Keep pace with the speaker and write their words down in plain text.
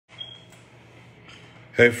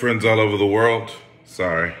Hey friends all over the world.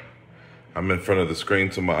 Sorry, I'm in front of the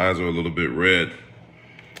screen so my eyes are a little bit red.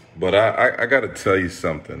 But I got to tell you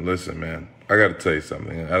something. Listen, man, I got to tell you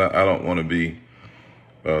something. I don't want to be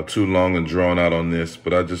too long and drawn out on this,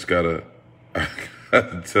 but I just I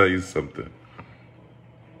got to tell you something.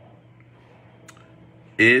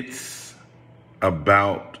 It's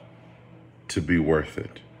about to be worth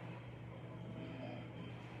it.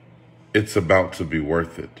 It's about to be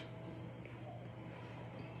worth it.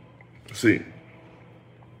 See,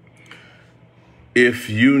 if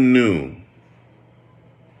you knew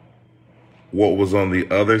what was on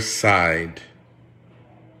the other side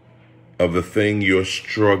of the thing you're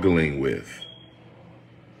struggling with,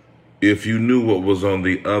 if you knew what was on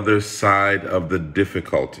the other side of the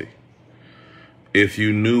difficulty, if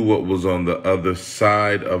you knew what was on the other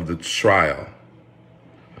side of the trial,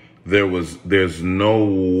 there's no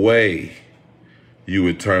way you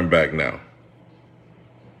would turn back now.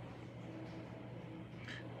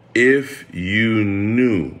 If you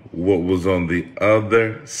knew what was on the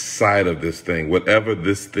other side of this thing, whatever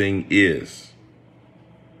this thing is,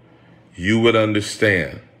 you would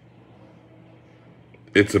understand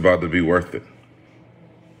it's about to be worth it.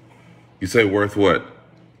 You say worth what?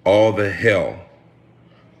 All the hell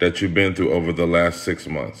that you've been through over the last 6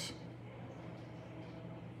 months.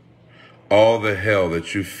 All the hell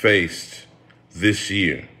that you faced this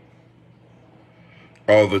year.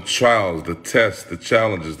 All the trials, the tests, the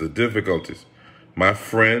challenges, the difficulties. My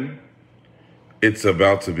friend, it's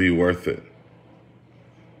about to be worth it.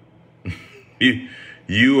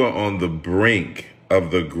 You are on the brink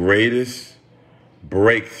of the greatest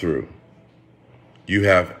breakthrough you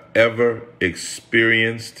have ever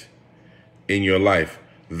experienced in your life.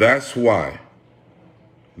 That's why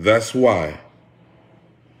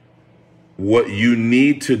what you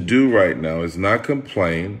need to do right now is not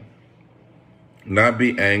complain, not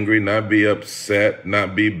be angry, not be upset,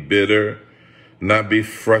 not be bitter, not be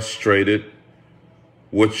frustrated.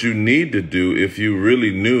 What you need to do, if you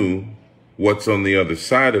really knew what's on the other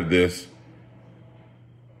side of this,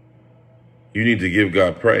 you need to give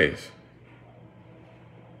God praise.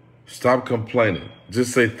 Stop complaining.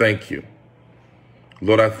 Just say thank you.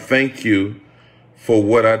 Lord, I thank you for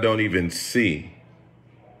what I don't even see.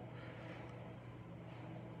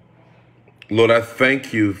 Lord, I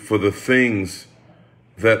thank you for the things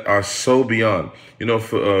that are so beyond. You know,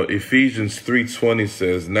 for Ephesians 3:20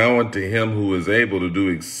 says, now unto him who is able to do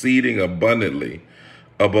exceeding abundantly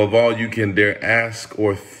above all you can dare ask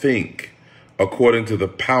or think, according to the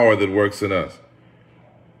power that works in us.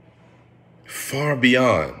 Far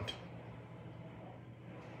beyond.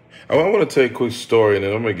 I want to tell you a quick story, and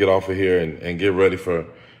then I'm going to get off of here and get ready for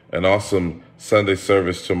an awesome Sunday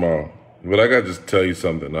service tomorrow. But I got to just tell you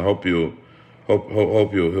something. I hope you'll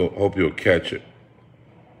catch it.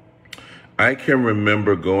 I can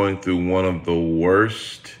remember going through one of the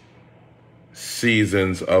worst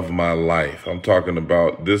seasons of my life. I'm talking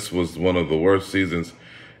about, this was one of the worst seasons,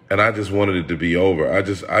 and I just wanted it to be over. I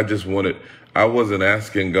wasn't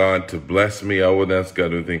asking God to bless me. I wasn't asking God to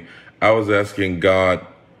do anything. I was asking God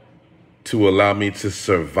to allow me to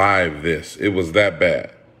survive this. It was that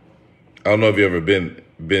bad. I don't know if you've ever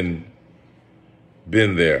been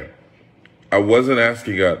there. I wasn't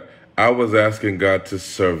asking God. I was asking God to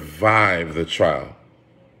survive the trial,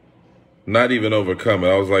 not even overcome it.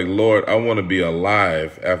 I was like, Lord, I want to be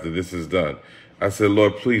alive after this is done. I said,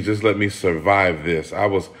 Lord, please just let me survive this. I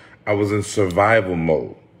was in survival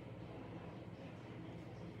mode.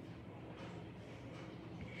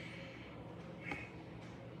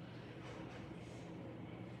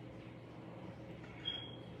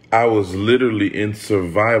 I was literally in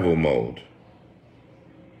survival mode.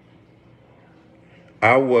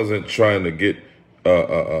 I wasn't trying to get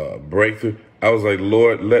a breakthrough. I was like,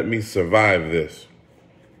 Lord, let me survive this.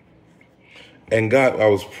 And God, I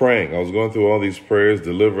was praying. I was going through all these prayers,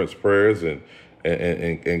 deliverance prayers, and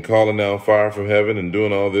calling down fire from heaven and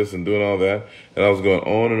doing all this and doing all that. And I was going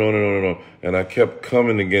on and on and on and on. And I kept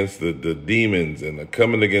coming against the demons and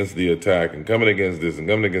coming against the attack and coming against this and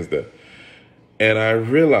coming against that. And I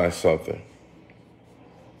realized something.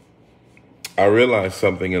 I realized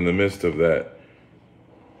something in the midst of that.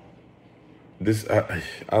 I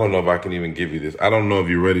don't know if I can even give you this. I don't know if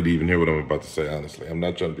you're ready to even hear what I'm about to say, honestly. I'm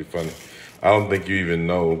not trying to be funny. I don't think you even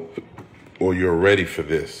know or you're ready for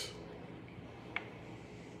this.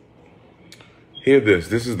 Hear this.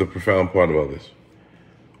 This is the profound part about this.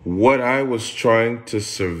 What I was trying to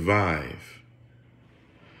survive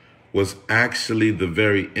was actually the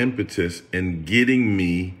very impetus in getting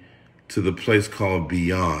me to the place called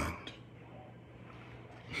beyond.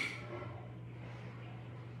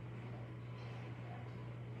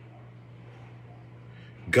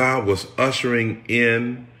 God was ushering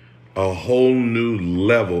in a whole new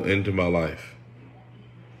level into my life.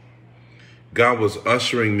 God was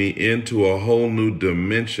ushering me into a whole new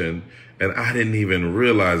dimension, and I didn't even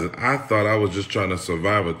realize it. I thought I was just trying to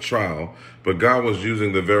survive a trial, but God was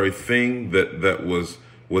using the very thing that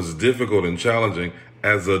was difficult and challenging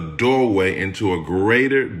as a doorway into a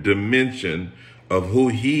greater dimension of who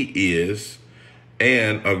He is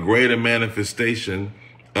and a greater manifestation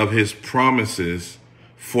of His promises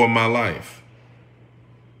for my life.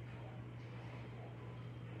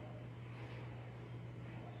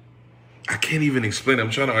 I can't even explain it. I'm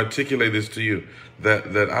trying to articulate this to you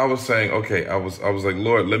that I was saying, okay, I was like,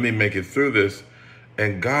 Lord, let me make it through this.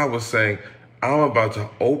 And God was saying, I'm about to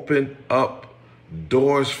open up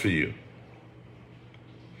doors for you.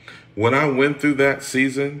 When I went through that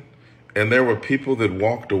season and there were people that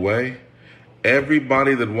walked away,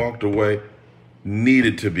 everybody that walked away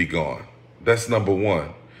needed to be gone. That's number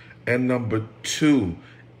one. And number two,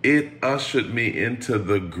 it ushered me into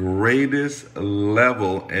the greatest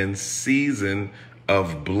level and season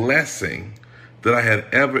of blessing that I had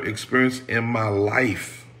ever experienced in my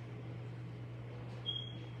life.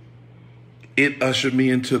 It ushered me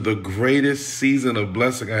into the greatest season of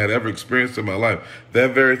blessing I had ever experienced in my life.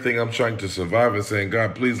 That very thing I'm trying to survive and saying,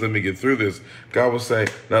 God, please let me get through this. God will say,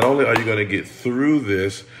 not only are you going to get through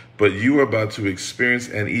this, but you are about to experience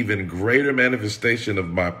an even greater manifestation of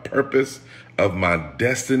my purpose, of my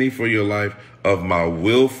destiny for your life, of my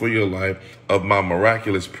will for your life, of my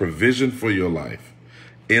miraculous provision for your life.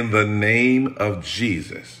 In the name of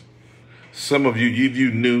Jesus. Some of you,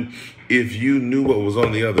 if you knew what was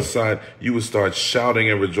on the other side, you would start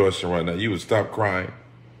shouting and rejoicing right now. You would stop crying.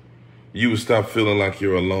 You would stop feeling like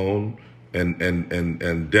you're alone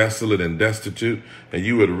and desolate and destitute. And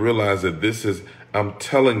you would realize that this is, I'm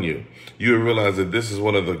telling you, you would realize that this is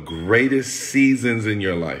one of the greatest seasons in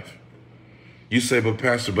your life. You say, but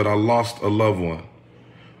Pastor, but I lost a loved one.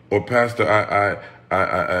 Or Pastor,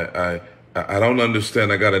 I don't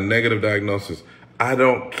understand. I got a negative diagnosis. I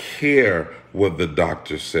don't care what the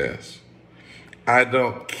doctor says. I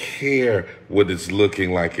don't care what it's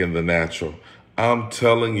looking like in the natural. I'm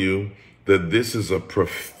telling you that this is a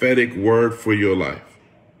prophetic word for your life.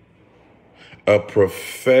 A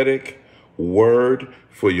prophetic word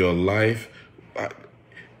for your life.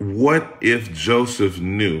 What if Joseph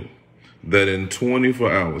knew that in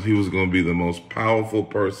 24 hours he was going to be the most powerful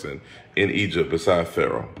person in Egypt beside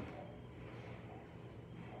Pharaoh?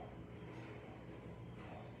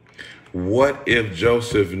 What if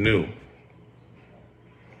Joseph knew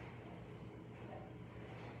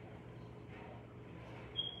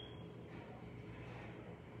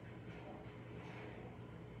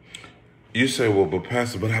you say, well, but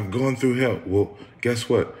Pastor, but I've gone through hell. Well, guess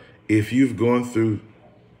what? If you've gone through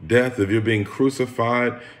death, if you're being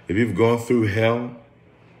crucified, if you've gone through hell,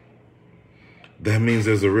 that means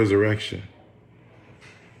there's a resurrection.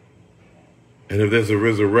 And if there's a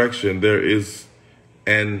resurrection, there is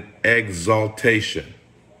an exaltation.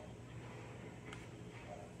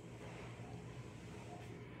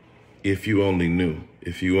 If you only knew,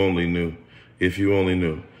 if you only knew, if you only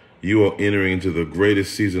knew, you are entering into the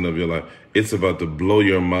greatest season of your life. It's about to blow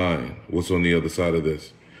your mind what's on the other side of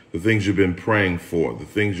this. The things you've been praying for, the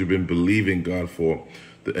things you've been believing God for,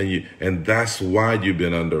 and that's why you've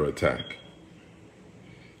been under attack.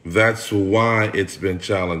 That's why it's been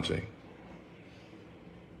challenging.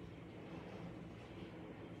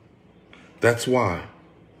 That's why.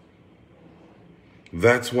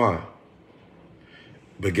 That's why.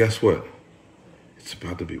 But guess what? It's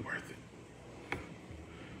about to be worth it.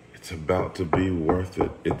 It's about to be worth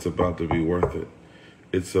it. It's about to be worth it.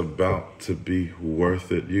 It's about to be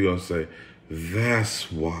worth it. You're going to say,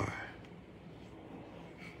 that's why.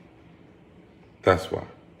 That's why.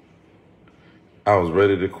 I was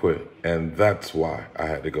ready to quit, and that's why I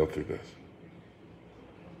had to go through this.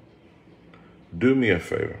 Do me a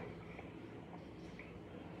favor.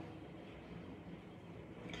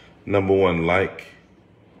 Number one, like,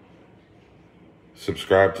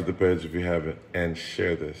 subscribe to the page if you haven't, and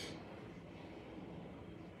share this.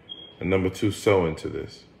 And number two, sow into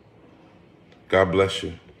this. God bless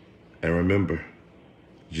you. And remember,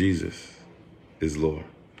 Jesus is Lord.